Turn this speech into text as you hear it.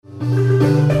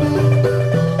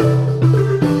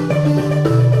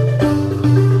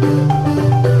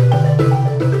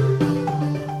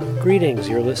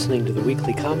listening to the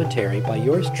weekly commentary by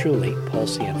yours truly, Paul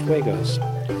Cienfuegos.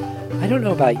 I don't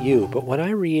know about you, but when I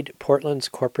read Portland's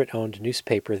corporate-owned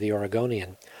newspaper, The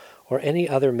Oregonian, or any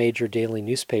other major daily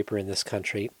newspaper in this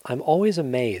country, I'm always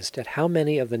amazed at how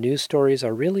many of the news stories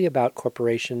are really about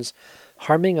corporations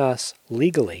harming us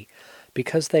legally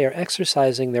because they are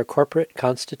exercising their corporate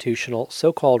constitutional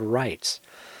so-called rights.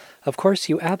 Of course,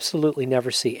 you absolutely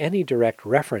never see any direct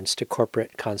reference to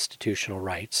corporate constitutional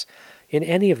rights in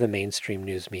any of the mainstream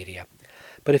news media.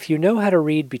 But if you know how to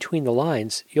read between the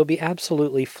lines, you'll be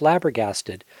absolutely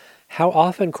flabbergasted how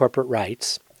often corporate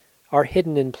rights are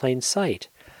hidden in plain sight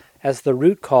as the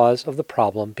root cause of the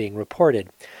problem being reported.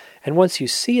 And once you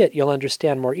see it, you'll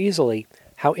understand more easily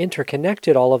how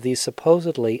interconnected all of these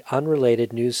supposedly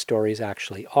unrelated news stories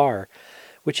actually are,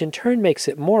 which in turn makes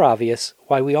it more obvious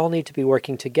why we all need to be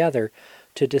working together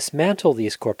to dismantle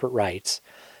these corporate rights,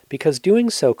 because doing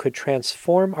so could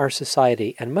transform our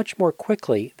society and much more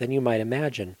quickly than you might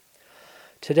imagine.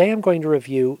 Today I'm going to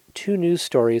review two news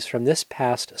stories from this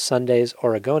past Sunday's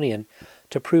Oregonian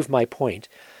to prove my point,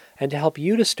 and to help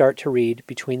you to start to read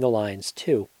between the lines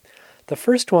too. The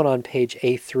first one on page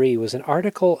A3 was an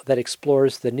article that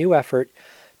explores the new effort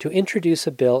to introduce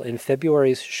a bill in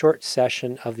February's short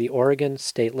session of the Oregon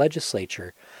State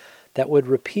Legislature that would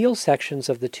repeal sections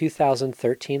of the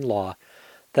 2013 law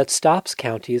that stops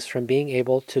counties from being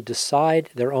able to decide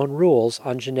their own rules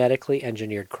on genetically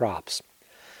engineered crops.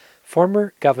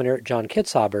 Former Governor John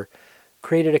Kitzhaber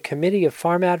created a committee of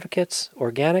farm advocates,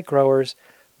 organic growers,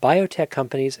 biotech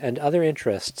companies, and other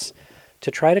interests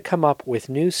to try to come up with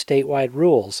new statewide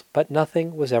rules, but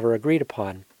nothing was ever agreed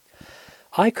upon.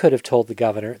 I could have told the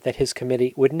governor that his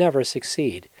committee would never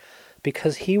succeed,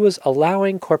 because he was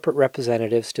allowing corporate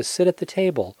representatives to sit at the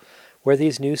table where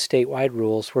these new statewide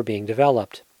rules were being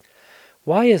developed.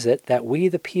 Why is it that we,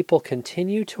 the people,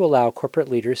 continue to allow corporate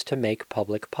leaders to make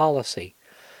public policy?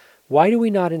 Why do we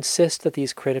not insist that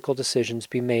these critical decisions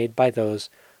be made by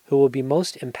those who will be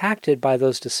most impacted by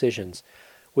those decisions,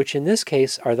 which in this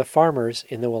case are the farmers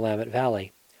in the Willamette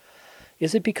Valley?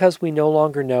 Is it because we no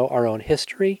longer know our own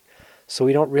history, so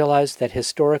we don't realize that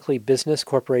historically business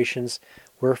corporations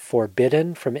were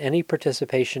forbidden from any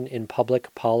participation in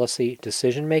public policy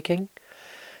decision-making?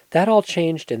 That all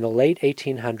changed in the late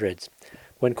 1800s,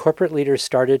 when corporate leaders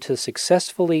started to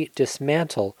successfully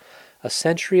dismantle a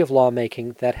century of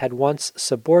lawmaking that had once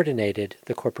subordinated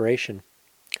the corporation.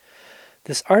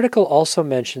 This article also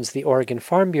mentions the Oregon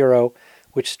Farm Bureau,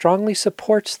 which strongly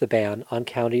supports the ban on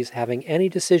counties having any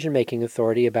decision-making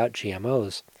authority about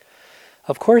GMOs.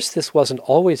 Of course, this wasn't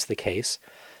always the case.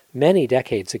 Many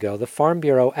decades ago, the Farm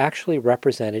Bureau actually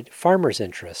represented farmers'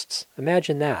 interests.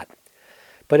 Imagine that.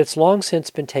 But it's long since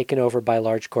been taken over by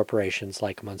large corporations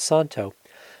like Monsanto.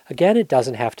 Again, it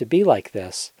doesn't have to be like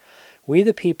this. We,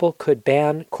 the people, could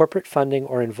ban corporate funding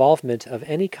or involvement of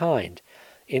any kind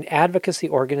in advocacy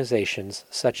organizations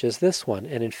such as this one,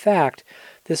 and in fact,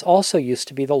 this also used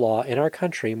to be the law in our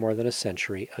country more than a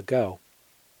century ago.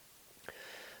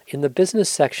 In the business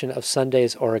section of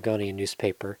Sunday's Oregonian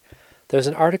newspaper, there's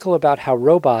an article about how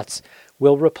robots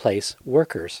will replace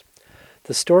workers.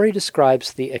 The story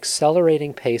describes the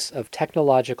accelerating pace of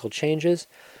technological changes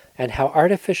and how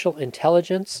artificial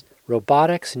intelligence,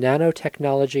 robotics,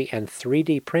 nanotechnology, and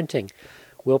 3D printing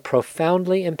will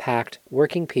profoundly impact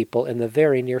working people in the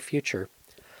very near future.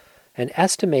 An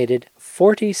estimated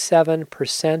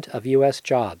 47% of U.S.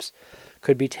 jobs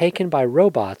could be taken by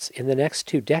robots in the next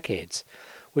 2 decades,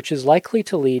 which is likely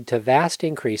to lead to vast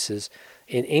increases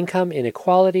in income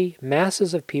inequality,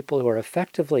 masses of people who are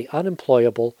effectively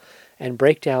unemployable, and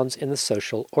breakdowns in the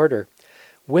social order.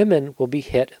 Women will be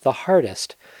hit the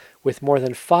hardest, with more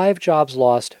than 5 jobs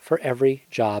lost for every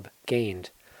job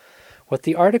gained. What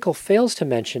the article fails to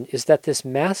mention is that this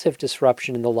massive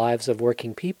disruption in the lives of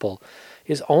working people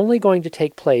is only going to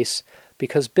take place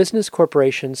because business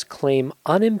corporations claim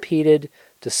unimpeded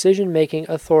decision-making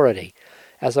authority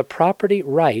as a property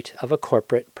right of a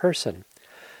corporate person.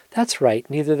 That's right,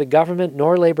 neither the government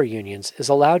nor labor unions is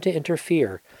allowed to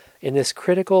interfere in this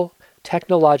critical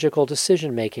technological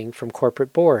decision-making from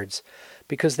corporate boards,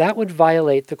 because that would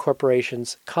violate the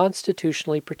corporation's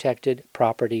constitutionally protected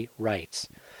property rights.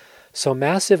 So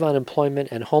massive unemployment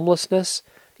and homelessness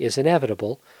is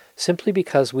inevitable, simply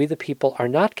because we the people are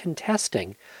not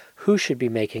contesting who should be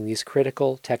making these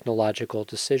critical technological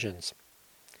decisions.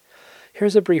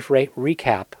 Here's a brief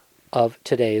recap of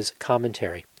today's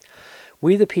commentary.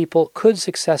 We the people could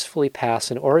successfully pass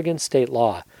an Oregon state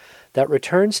law that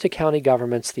returns to county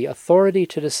governments the authority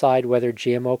to decide whether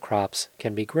GMO crops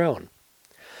can be grown.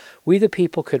 We the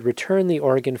people could return the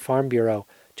Oregon Farm Bureau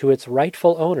to its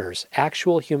rightful owners,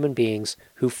 actual human beings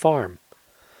who farm.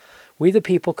 We the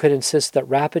people could insist that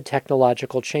rapid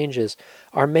technological changes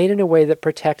are made in a way that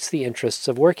protects the interests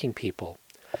of working people.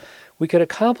 We could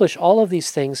accomplish all of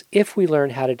these things if we learn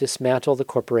how to dismantle the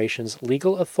corporation's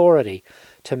legal authority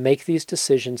to make these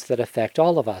decisions that affect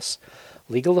all of us,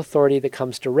 legal authority that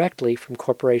comes directly from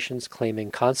corporations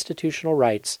claiming constitutional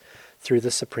rights through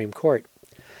the Supreme Court.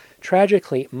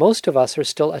 Tragically, most of us are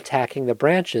still attacking the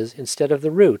branches instead of the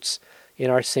roots in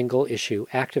our single-issue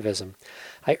activism.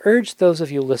 I urge those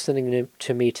of you listening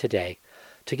to me today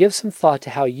to give some thought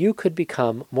to how you could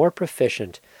become more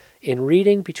proficient in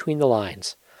reading between the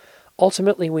lines.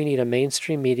 Ultimately, we need a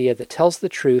mainstream media that tells the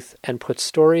truth and puts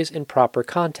stories in proper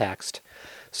context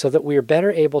so that we are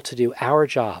better able to do our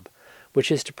job,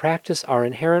 which is to practice our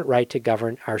inherent right to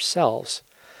govern ourselves.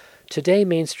 Today,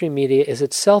 mainstream media is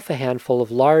itself a handful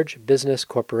of large business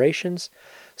corporations,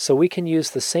 so we can use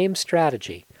the same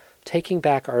strategy, taking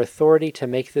back our authority to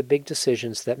make the big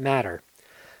decisions that matter,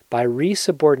 by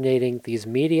resubordinating these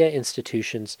media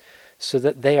institutions so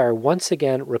that they are once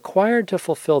again required to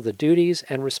fulfill the duties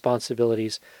and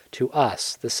responsibilities to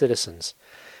us, the citizens.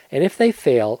 And if they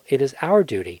fail, it is our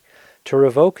duty to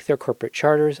revoke their corporate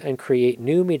charters and create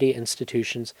new media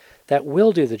institutions that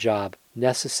will do the job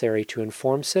necessary to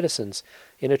inform citizens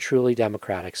in a truly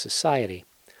democratic society.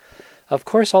 Of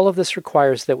course, all of this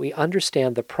requires that we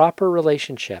understand the proper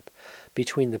relationship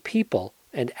between the people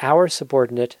and our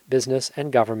subordinate business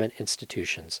and government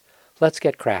institutions. Let's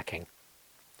get cracking.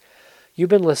 You've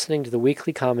been listening to the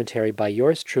weekly commentary by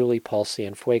yours truly, Paul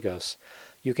Cienfuegos.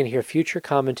 You can hear future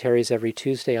commentaries every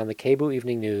Tuesday on the KBOO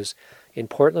Evening News in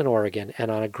Portland, Oregon, and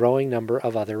on a growing number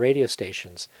of other radio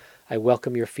stations. I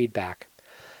welcome your feedback.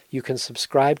 You can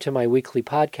subscribe to my weekly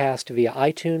podcast via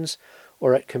iTunes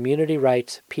or at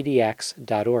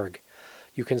communityrightspdx.org.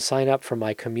 You can sign up for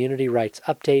my community rights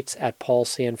updates at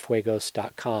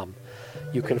paulcienfuegos.com.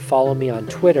 You can follow me on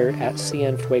Twitter at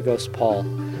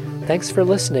CienfuegosPaul. Thanks for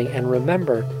listening, and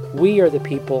remember, we are the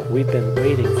people we've been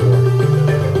waiting for.